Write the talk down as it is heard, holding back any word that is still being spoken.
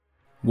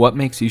What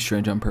makes you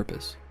strange on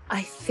purpose?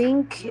 I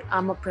think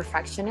I'm a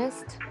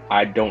perfectionist.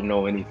 I don't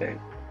know anything.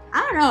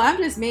 I don't know, I'm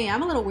just me.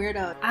 I'm a little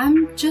weirdo.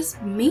 I'm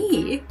just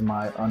me.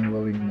 My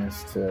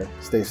unwillingness to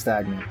stay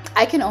stagnant.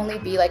 I can only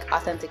be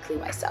authentically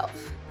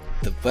myself.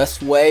 The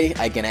best way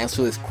I can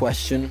answer this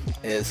question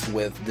is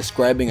with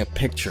describing a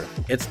picture.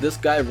 It's this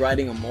guy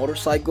riding a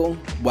motorcycle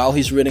while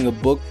he's reading a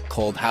book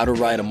called How to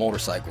Ride a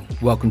Motorcycle.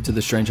 Welcome to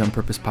the Strange on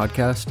Purpose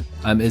podcast.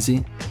 I'm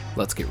Izzy.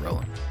 Let's get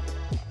rolling.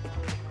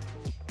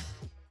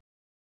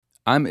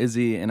 I'm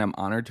Izzy, and I'm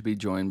honored to be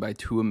joined by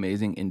two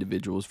amazing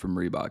individuals from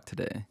Reebok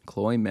today,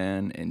 Chloe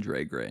Mann and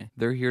Dre Gray.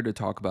 They're here to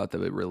talk about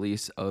the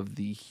release of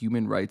the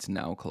Human Rights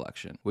Now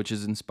collection, which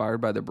is inspired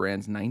by the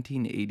brand's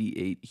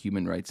 1988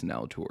 Human Rights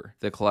Now tour.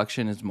 The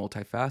collection is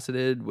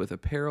multifaceted with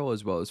apparel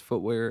as well as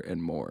footwear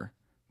and more.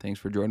 Thanks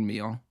for joining me,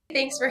 y'all.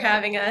 Thanks for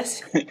having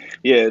us.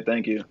 Yeah,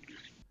 thank you.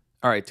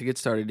 All right, to get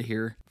started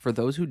here, for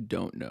those who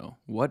don't know,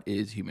 what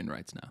is Human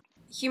Rights Now?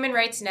 Human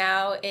Rights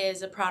Now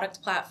is a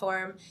product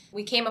platform.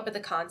 We came up with the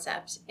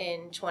concept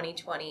in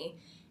 2020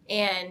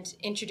 and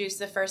introduced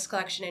the first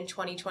collection in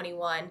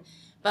 2021.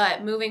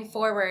 But moving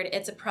forward,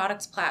 it's a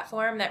product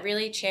platform that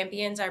really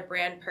champions our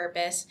brand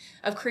purpose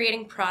of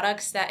creating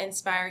products that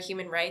inspire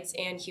human rights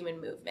and human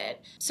movement.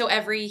 So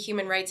every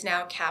Human Rights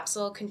Now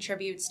capsule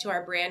contributes to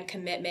our brand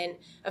commitment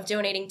of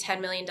donating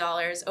 $10 million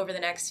over the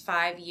next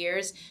 5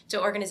 years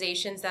to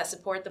organizations that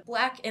support the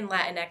Black and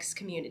Latinx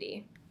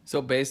community.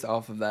 So based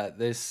off of that,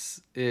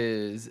 this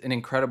is an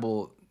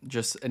incredible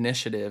just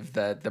initiative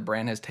that the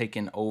brand has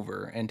taken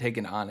over and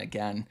taken on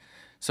again.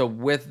 So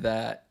with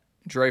that,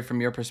 Dre,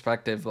 from your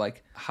perspective,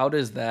 how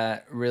does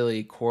that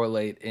really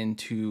correlate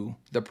into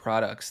the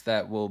products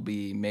that will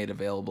be made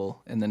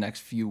available in the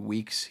next few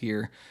weeks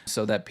here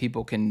so that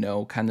people can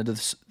know kind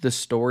of the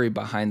story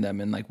behind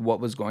them and what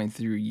was going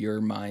through your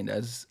mind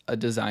as a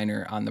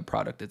designer on the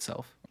product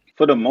itself?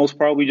 For the most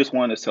part, we just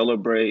want to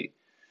celebrate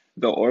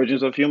the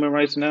origins of Human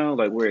Rights Now,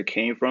 where it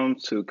came from,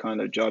 to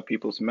kind of jog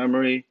people's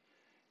memory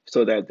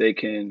so that they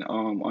can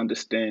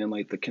understand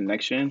the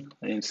connection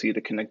and see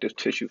the connective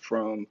tissue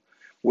from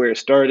where it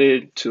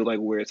started to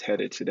where it's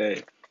headed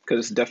today,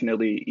 because it's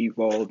definitely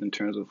evolved in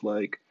terms of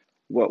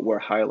what we're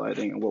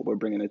highlighting and what we're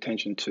bringing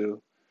attention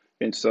to.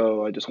 And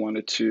so I just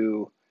wanted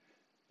to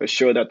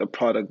assure that the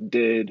product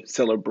did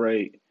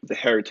celebrate the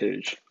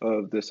heritage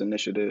of this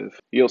initiative.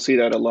 You'll see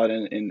that a lot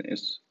in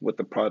with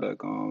the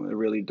product. It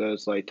really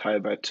does tie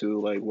back to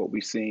what we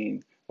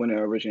seen when it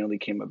originally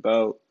came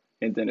about,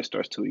 and then it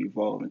starts to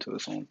evolve into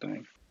its own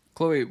thing.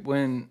 Chloe,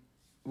 when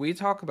we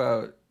talk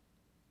about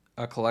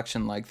a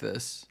collection like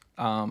this,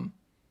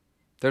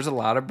 there's a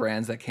lot of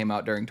brands that came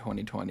out during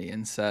 2020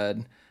 and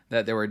said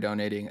that they were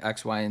donating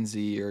X, Y, and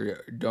Z,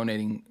 or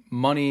donating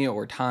money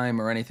or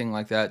time or anything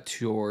like that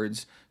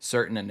towards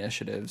certain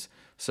initiatives.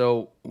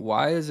 So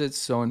why is it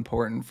so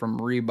important from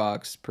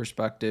Reebok's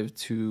perspective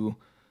to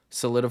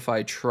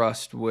solidify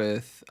trust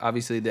with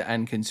obviously the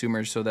end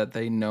consumers so that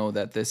they know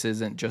that this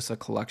isn't just a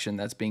collection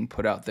that's being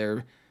put out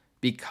there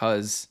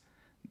because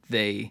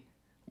they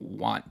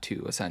want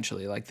to,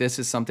 essentially? This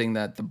is something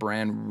that the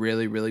brand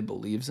really, really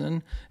believes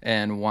in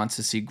and wants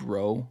to see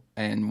grow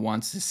and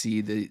wants to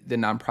see the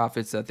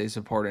nonprofits that they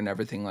support and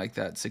everything like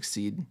that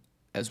succeed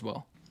as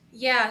well.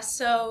 Yeah,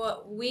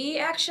 so we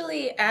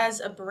actually, as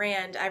a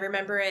brand, I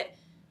remember it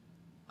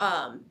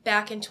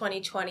back in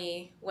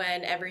 2020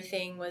 when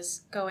everything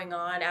was going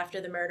on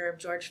after the murder of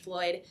George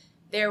Floyd.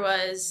 There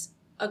was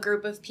a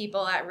group of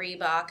people at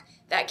Reebok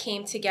that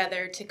came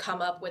together to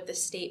come up with the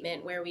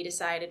statement where we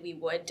decided we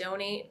would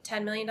donate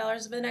 $10 million over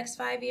the next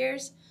 5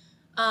 years.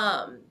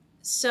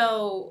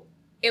 So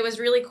it was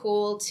really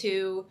cool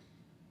to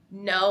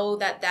know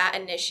that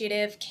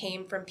initiative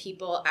came from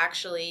people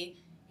actually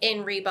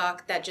in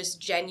Reebok that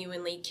just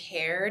genuinely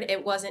cared.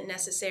 It wasn't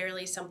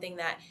necessarily something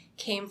that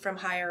came from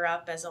higher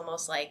up as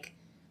almost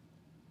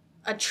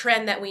a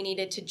trend that we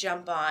needed to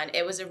jump on.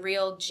 It was a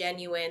real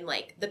genuine,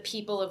 the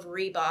people of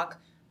Reebok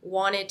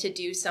wanted to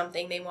do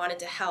something, they wanted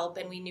to help,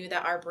 and we knew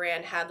that our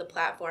brand had the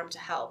platform to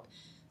help.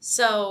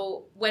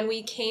 So when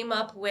we came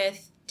up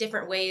with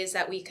different ways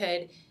that we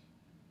could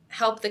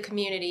help the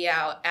community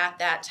out at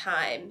that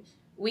time,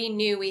 we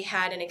knew we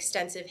had an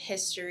extensive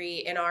history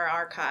in our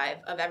archive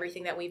of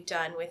everything that we've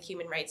done with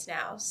Human Rights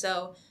Now.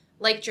 So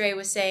like Dre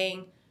was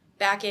saying,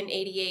 back in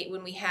 '88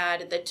 when we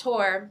had the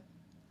tour,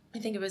 I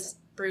think it was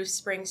Bruce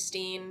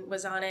Springsteen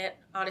was on it.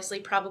 Honestly,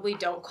 probably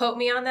don't quote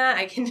me on that.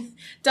 I can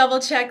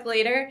double check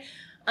later.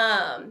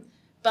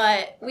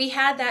 But we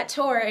had that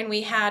tour and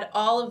we had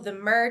all of the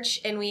merch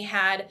and we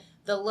had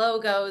the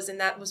logos, and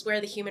that was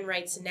where the Human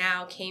Rights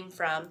Now came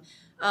from.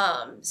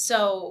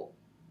 So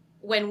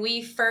when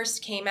we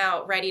first came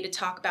out ready to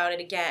talk about it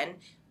again,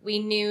 we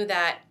knew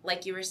that,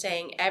 like you were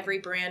saying, every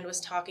brand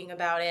was talking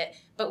about it,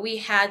 but we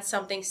had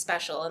something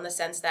special in the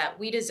sense that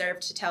we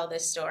deserved to tell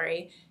this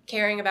story.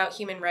 Caring about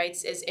human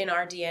rights is in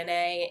our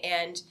DNA,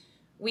 and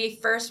we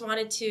first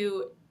wanted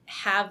to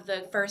have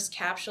the first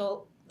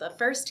capsule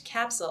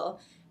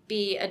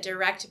be a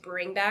direct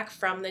bring back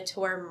from the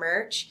tour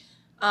merch.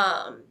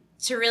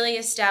 to really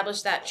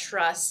establish that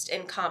trust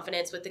and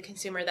confidence with the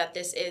consumer that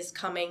this is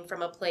coming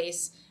from a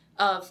place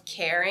of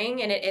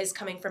caring and it is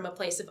coming from a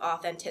place of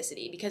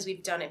authenticity because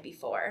we've done it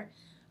before.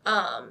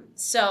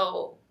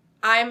 So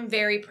I'm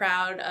very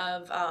proud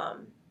of,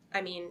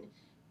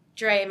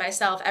 Dre,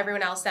 myself,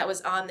 everyone else that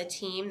was on the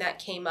team that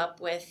came up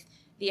with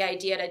the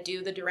idea to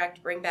do the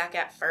direct bring back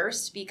at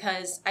first,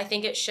 because I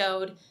think it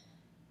showed,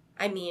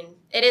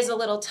 it is a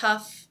little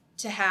tough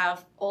to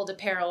have old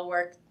apparel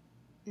work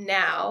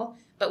now,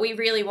 but we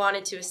really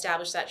wanted to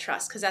establish that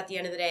trust because at the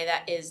end of the day,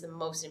 that is the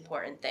most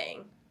important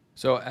thing.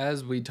 So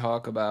as we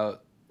talk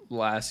about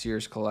last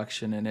year's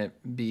collection and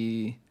it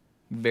be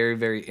very,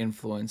 very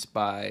influenced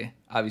by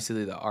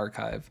obviously the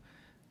archive,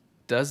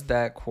 does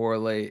that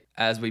correlate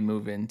as we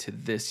move into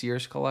this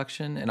year's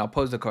collection? And I'll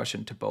pose the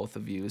question to both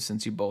of you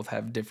since you both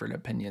have different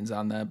opinions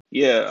on that.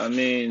 Yeah,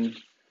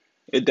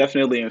 it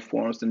definitely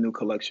informs the new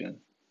collection.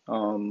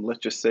 Let's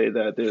just say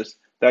that there's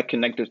that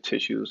connective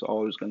tissue is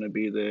always going to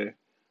be there,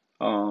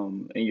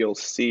 and you'll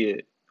see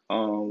it,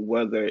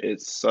 whether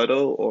it's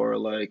subtle or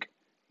like,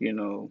 you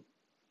know,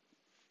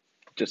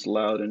 just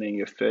loud and in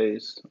your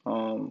face.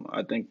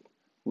 I think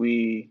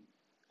we,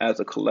 as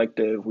a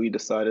collective, we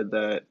decided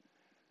that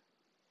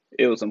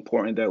it was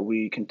important that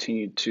we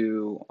continue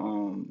to,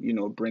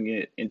 bring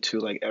it into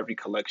like every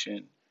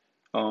collection.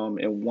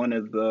 And one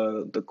of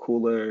the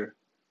cooler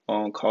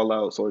call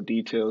outs or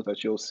details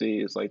that you'll see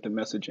is like the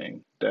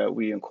messaging that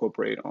we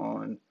incorporate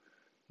on,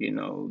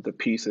 the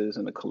pieces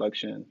in the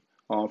collection,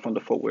 from the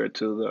footwear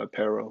to the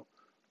apparel,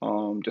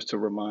 just to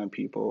remind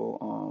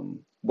people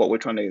what we're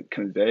trying to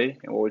convey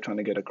and what we're trying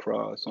to get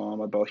across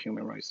about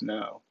human rights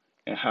now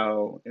and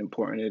how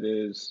important it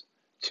is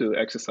to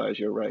exercise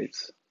your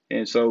rights.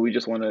 And so we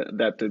just wanted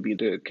that to be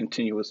the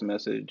continuous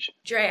message.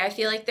 Dre, I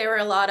feel like there were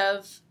a lot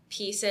of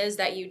pieces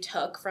that you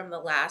took from the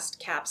last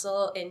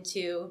capsule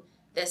into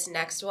this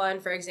next one.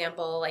 For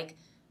example, like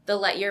the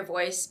Let Your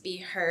Voice Be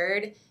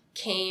Heard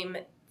came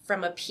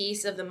from a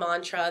piece of the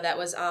mantra that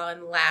was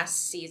on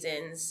last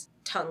season's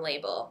tongue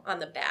label on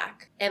the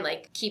back, and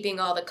like keeping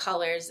all the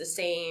colors the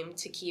same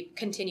to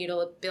continue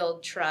to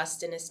build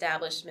trust and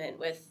establishment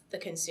with the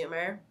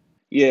consumer.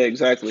 Yeah,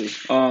 exactly.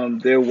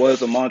 There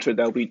was a mantra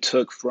that we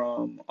took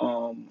from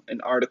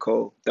an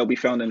article that we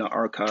found in the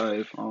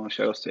archive.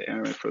 Shout outs to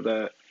Erin for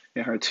that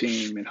and her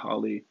team and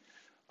Holly.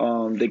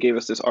 They gave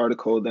us this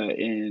article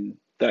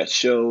that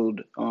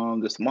showed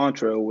this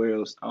mantra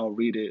where I'll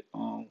read it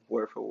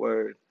word for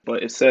word.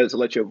 But it says,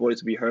 "Let your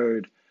voice be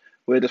heard.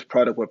 Wear this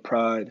product with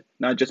pride,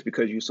 not just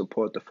because you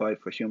support the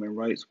fight for human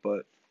rights,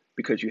 but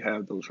because you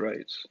have those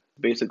rights."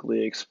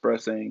 Basically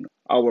expressing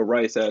our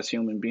rights as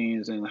human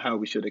beings and how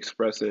we should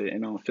express it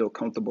and feel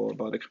comfortable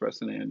about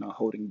expressing it and not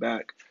holding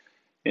back.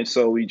 And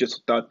so we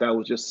just thought that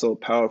was just so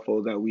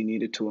powerful that we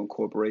needed to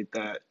incorporate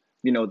that,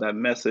 that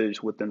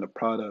message within the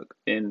product.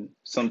 And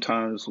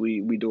sometimes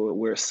we do it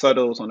where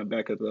subtles on the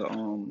back of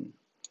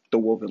the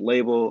woven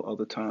label.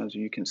 Other times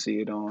you can see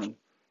it on,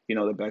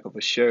 the back of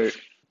a shirt.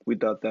 We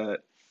thought that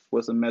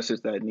was a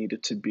message that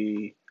needed to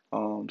be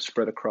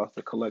spread across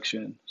the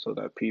collection so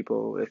that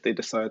people, if they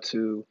decide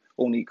to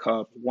only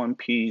cop one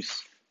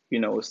piece,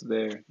 it's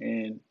there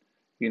and,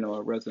 it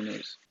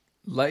resonates.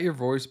 Let your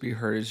voice be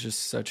heard is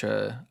just such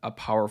a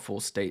powerful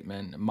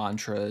statement,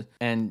 mantra.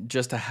 And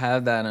just to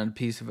have that on a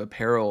piece of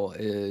apparel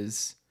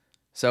is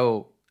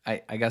so,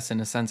 I guess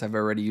in a sense, I've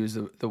already used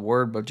the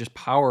word, but just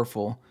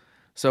powerful.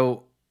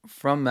 So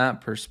from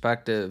that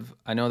perspective,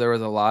 I know there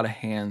was a lot of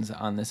hands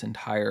on this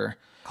entire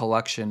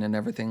collection and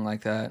everything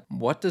like that.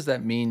 What does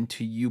that mean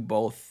to you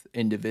both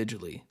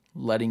individually,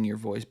 letting your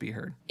voice be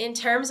heard? In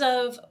terms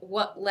of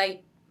what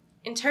Let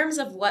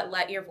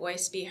Your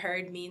Voice Be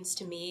Heard means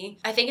to me,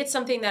 I think it's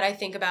something that I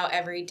think about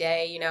every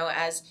day,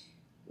 as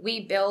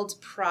we build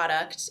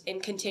product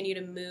and continue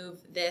to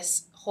move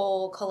this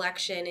whole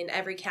collection and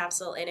every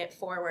capsule in it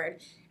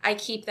forward. I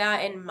keep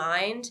that in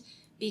mind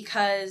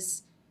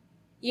because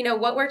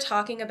what we're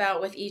talking about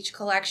with each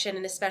collection,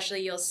 and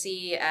especially you'll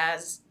see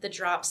as the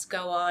drops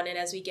go on and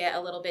as we get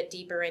a little bit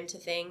deeper into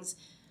things,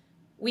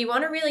 we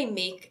want to really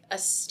make a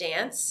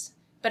stance,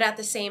 but at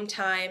the same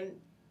time,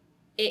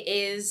 it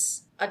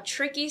is a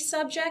tricky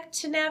subject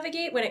to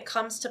navigate when it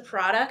comes to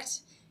product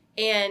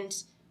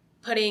and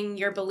putting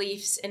your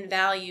beliefs and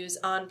values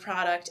on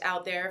product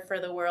out there for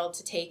the world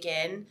to take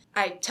in.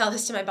 I tell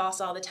this to my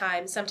boss all the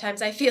time.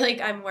 Sometimes I feel like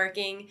I'm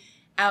working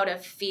out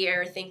of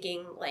fear,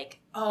 thinking like,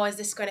 oh, is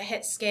this going to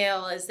hit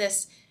scale? Is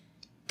this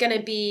going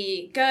to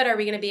be good? Are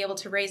we going to be able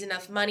to raise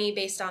enough money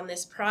based on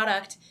this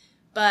product?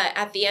 But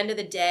at the end of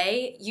the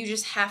day, you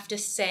just have to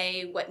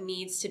say what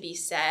needs to be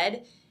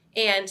said.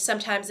 And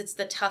sometimes it's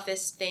the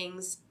toughest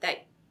things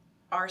that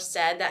are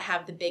said that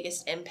have the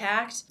biggest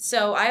impact.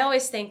 So I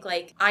always think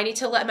like I need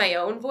to let my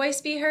own voice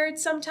be heard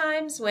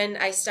sometimes when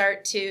I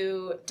start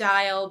to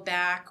dial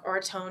back or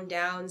tone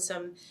down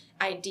some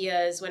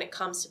ideas when it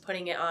comes to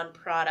putting it on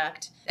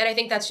product. And I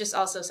think that's just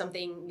also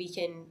something we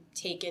can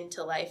take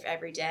into life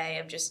every day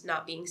of just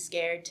not being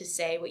scared to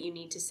say what you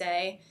need to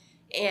say.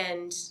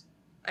 And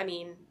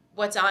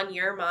what's on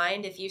your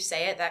mind, if you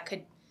say it,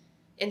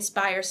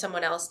 inspire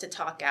someone else to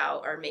talk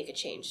out or make a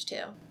change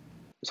too.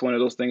 It's one of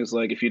those things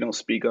like if you don't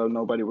speak up,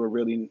 nobody will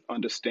really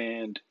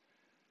understand,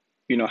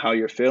 you know, how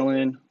you're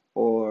feeling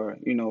or,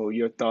 you know,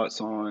 your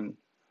thoughts on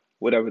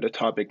whatever the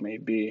topic may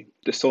be.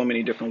 There's so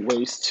many different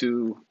ways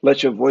to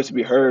let your voice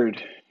be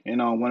heard. And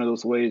one of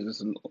those ways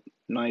is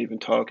not even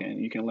talking.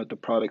 You can let the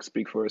product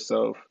speak for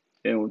itself.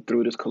 And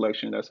through this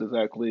collection, that's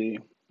exactly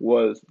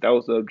that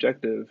was the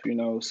objective, you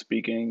know,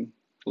 speaking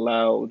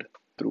loud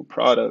through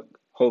product.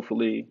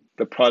 Hopefully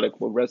the product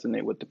will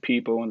resonate with the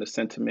people and the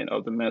sentiment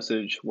of the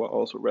message will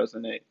also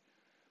resonate.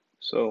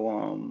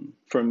 So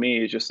for me,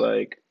 it's just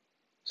like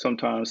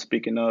sometimes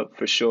speaking up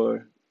for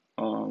sure,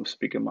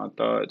 speaking my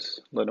thoughts,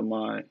 letting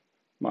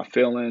my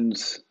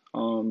feelings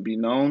be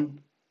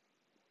known,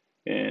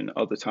 and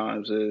other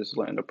times is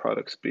letting the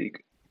product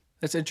speak.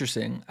 That's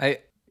interesting.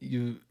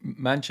 You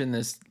mentioned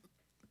this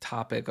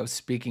topic of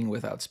speaking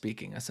without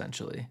speaking,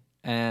 essentially,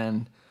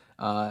 and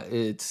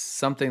it's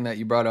something that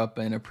you brought up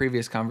in a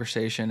previous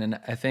conversation, and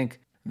I think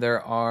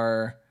there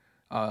are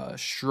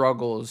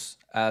struggles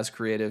as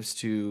creatives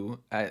to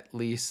at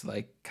least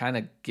like kind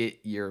of get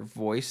your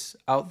voice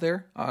out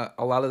there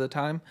a lot of the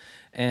time.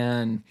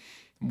 And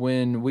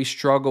when we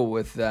struggle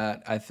with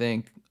that, I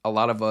think a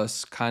lot of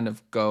us kind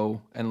of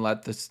go and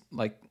let this,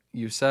 like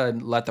you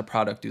said, let the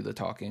product do the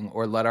talking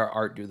or let our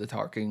art do the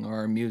talking or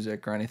our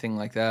music or anything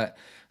like that.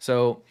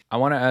 So I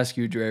want to ask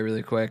you, Dre,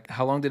 really quick,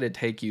 how long did it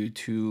take you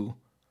to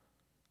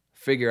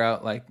figure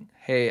out like,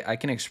 hey, I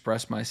can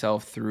express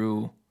myself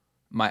through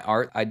my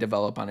art I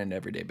develop on an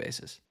everyday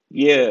basis?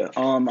 Yeah,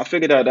 I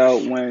figured that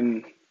out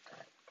when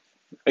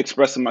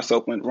expressing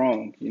myself went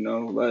wrong. You know,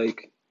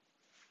 like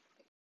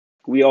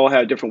we all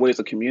have different ways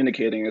of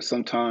communicating, and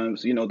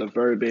sometimes, you know, the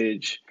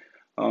verbiage,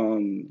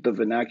 the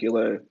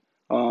vernacular,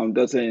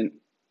 doesn't,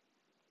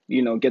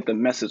 you know, get the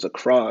message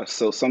across.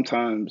 So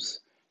sometimes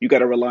you got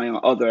to rely on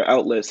other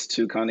outlets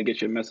to kind of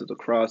get your message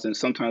across, and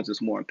sometimes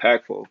it's more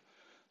impactful.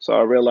 So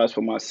I realized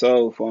for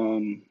myself,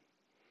 you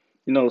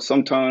know,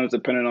 sometimes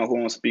depending on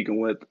who I'm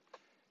speaking with,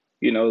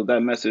 you know,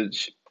 that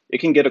message, it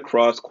can get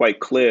across quite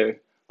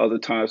clear. Other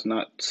times,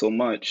 not so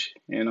much.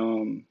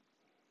 And,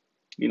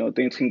 you know,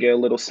 things can get a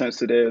little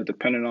sensitive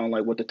depending on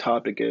like what the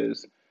topic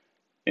is.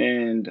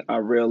 And I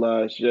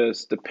realized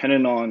just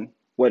depending on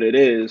what it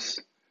is,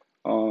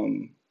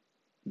 um,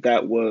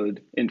 that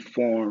would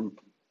inform,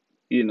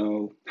 you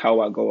know, how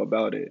I go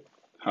about it,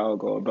 how I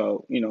go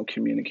about, you know,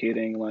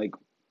 communicating like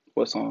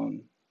what's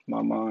on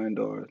my mind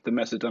or the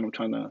message that I'm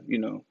trying to, you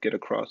know, get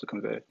across or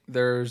convey.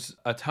 There's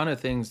a ton of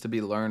things to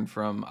be learned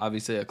from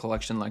obviously a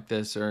collection like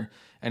this or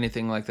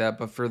anything like that.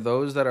 But for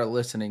those that are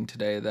listening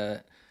today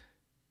that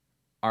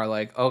are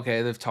like,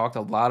 okay, they've talked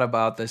a lot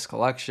about this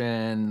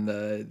collection,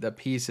 the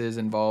pieces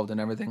involved and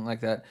everything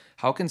like that.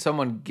 How can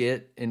someone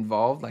get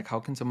involved? Like, how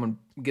can someone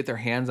get their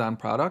hands on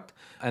product?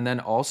 And then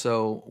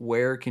also,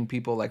 where can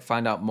people like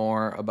find out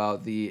more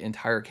about the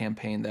entire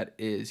campaign that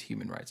is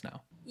Human Rights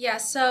Now? Yeah,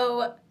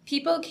 so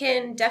people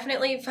can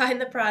definitely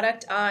find the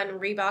product on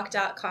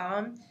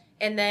Reebok.com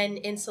and then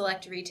in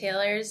select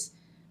retailers.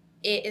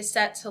 It is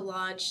set to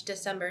launch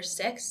December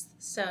 6th,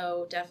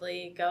 so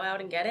definitely go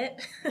out and get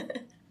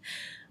it.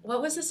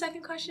 What was the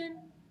second question?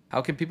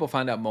 How can people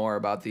find out more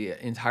about the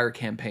entire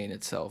campaign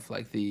itself,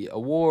 like the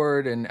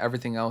award and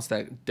everything else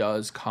that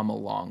does come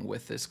along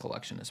with this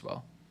collection as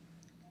well?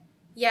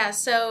 Yeah,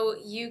 so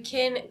you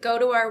can go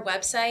to our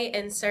website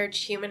and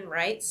search Human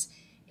Rights,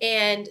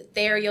 and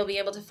there you'll be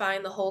able to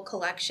find the whole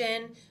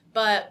collection.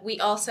 But we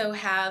also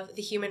have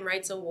the Human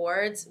Rights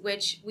Awards,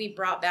 which we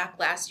brought back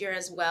last year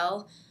as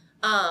well.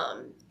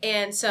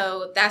 And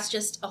so that's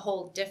just a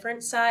whole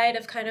different side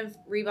of kind of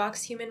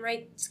Reebok's Human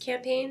Rights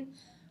campaign.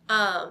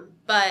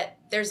 But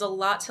there's a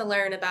lot to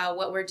learn about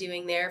what we're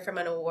doing there from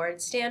an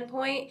award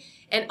standpoint.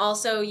 And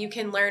also you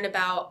can learn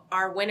about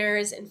our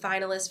winners and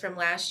finalists from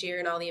last year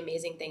and all the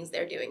amazing things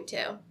they're doing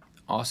too.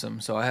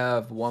 Awesome. So I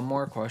have one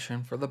more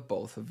question for the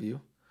both of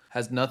you.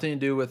 Has nothing to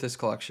do with this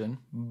collection,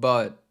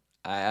 but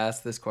I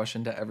asked this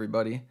question to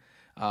everybody.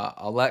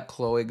 I'll let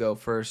Chloe go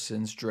first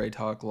since Dre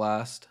talked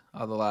last.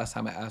 The last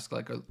time I asked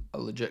like a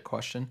legit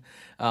question.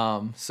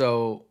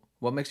 So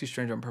what makes you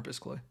strange on purpose,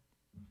 Chloe?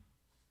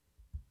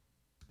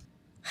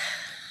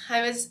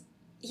 I was,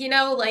 you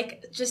know,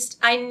 like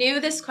I knew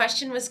this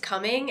question was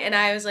coming and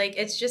I was like,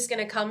 it's just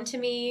going to come to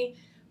me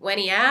when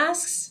he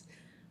asks.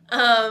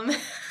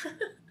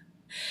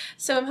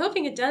 So I'm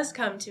hoping it does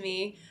come to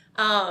me.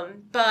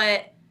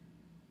 But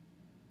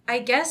I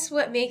guess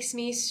what makes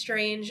me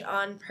strange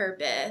on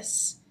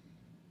purpose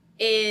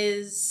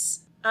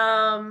is,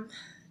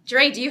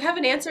 Dre, do you have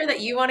an answer that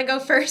you want to go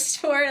first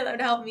for that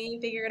would help me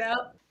figure it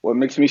out? What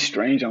makes me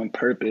strange on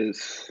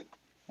purpose?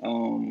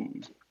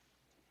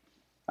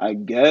 I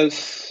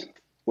guess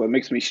what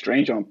makes me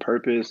strange on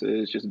purpose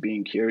is just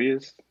being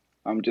curious.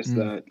 I'm just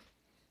that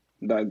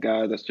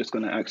guy that's just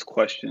gonna ask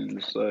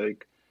questions.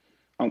 Like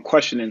I'm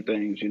questioning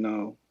things, you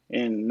know,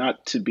 and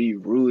not to be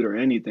rude or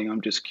anything.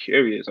 I'm just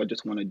curious. I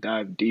just want to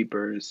dive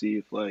deeper and see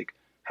if like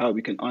how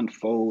we can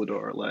unfold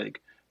or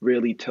like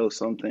really tell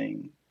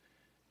something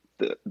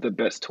the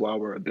best to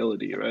our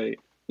ability, right?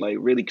 like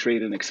really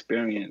create an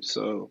experience.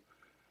 So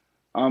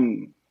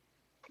I'm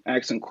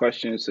asking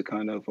questions to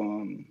kind of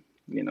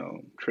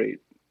create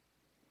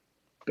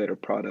better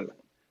product,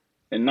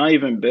 and not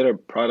even better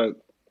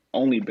product,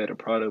 only better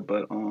product,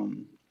 but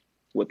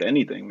with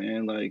anything,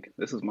 man. Like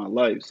this is my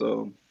life,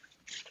 so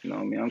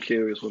I mean, I'm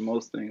curious with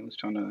most things,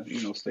 trying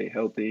to stay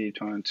healthy,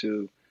 trying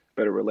to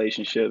better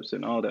relationships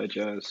and all that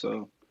jazz.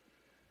 So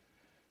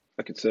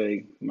I could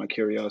say my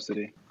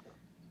curiosity.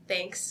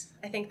 Thanks.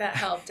 I think that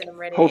helped, and I'm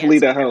ready to Hopefully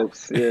answer that now.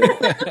 helps.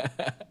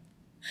 Yeah.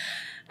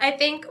 I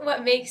think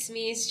what makes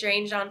me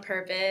strange on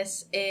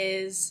purpose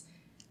is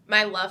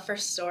my love for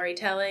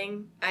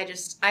storytelling.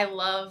 I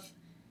love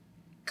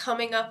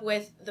coming up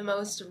with the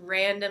most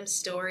random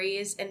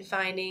stories and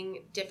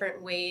finding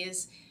different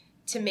ways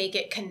to make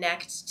it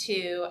connect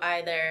to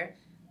either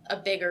a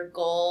bigger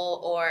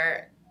goal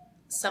or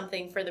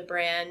something for the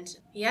brand.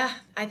 Yeah,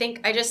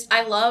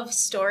 I love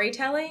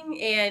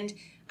storytelling, and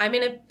I'm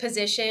in a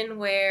position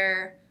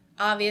where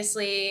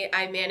obviously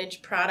I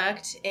manage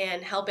product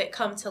and help it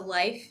come to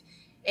life,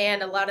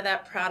 and a lot of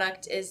that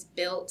product is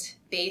built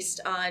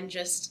based on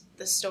just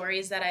the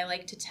stories that I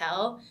like to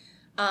tell.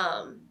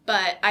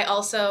 But I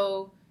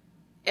also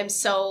am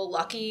so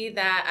lucky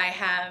that I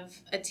have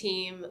a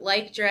team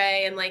like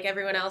Dre and like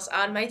everyone else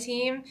on my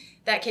team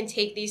that can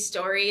take these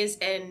stories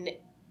and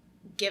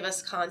give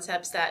us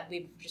concepts that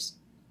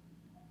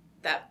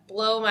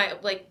blow my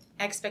like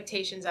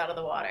expectations out of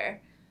the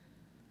water.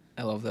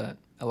 I love that.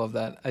 I love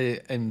that. I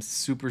am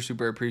super,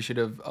 super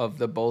appreciative of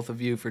the both of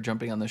you for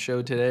jumping on the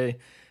show today.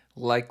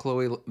 Like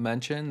Chloe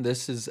mentioned,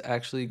 this is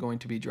actually going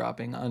to be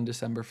dropping on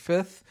December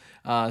 5th.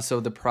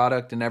 So the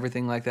product and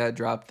everything like that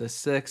dropped the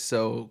 6th.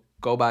 So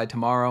go by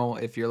tomorrow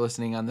if you're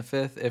listening on the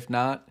 5th. If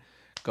not,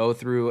 go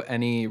through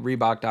any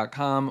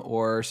Reebok.com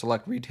or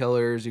select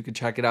retailers. You can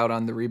check it out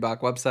on the Reebok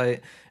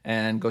website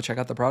and go check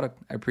out the product.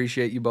 I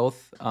appreciate you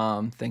both.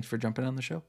 Thanks for jumping on the show.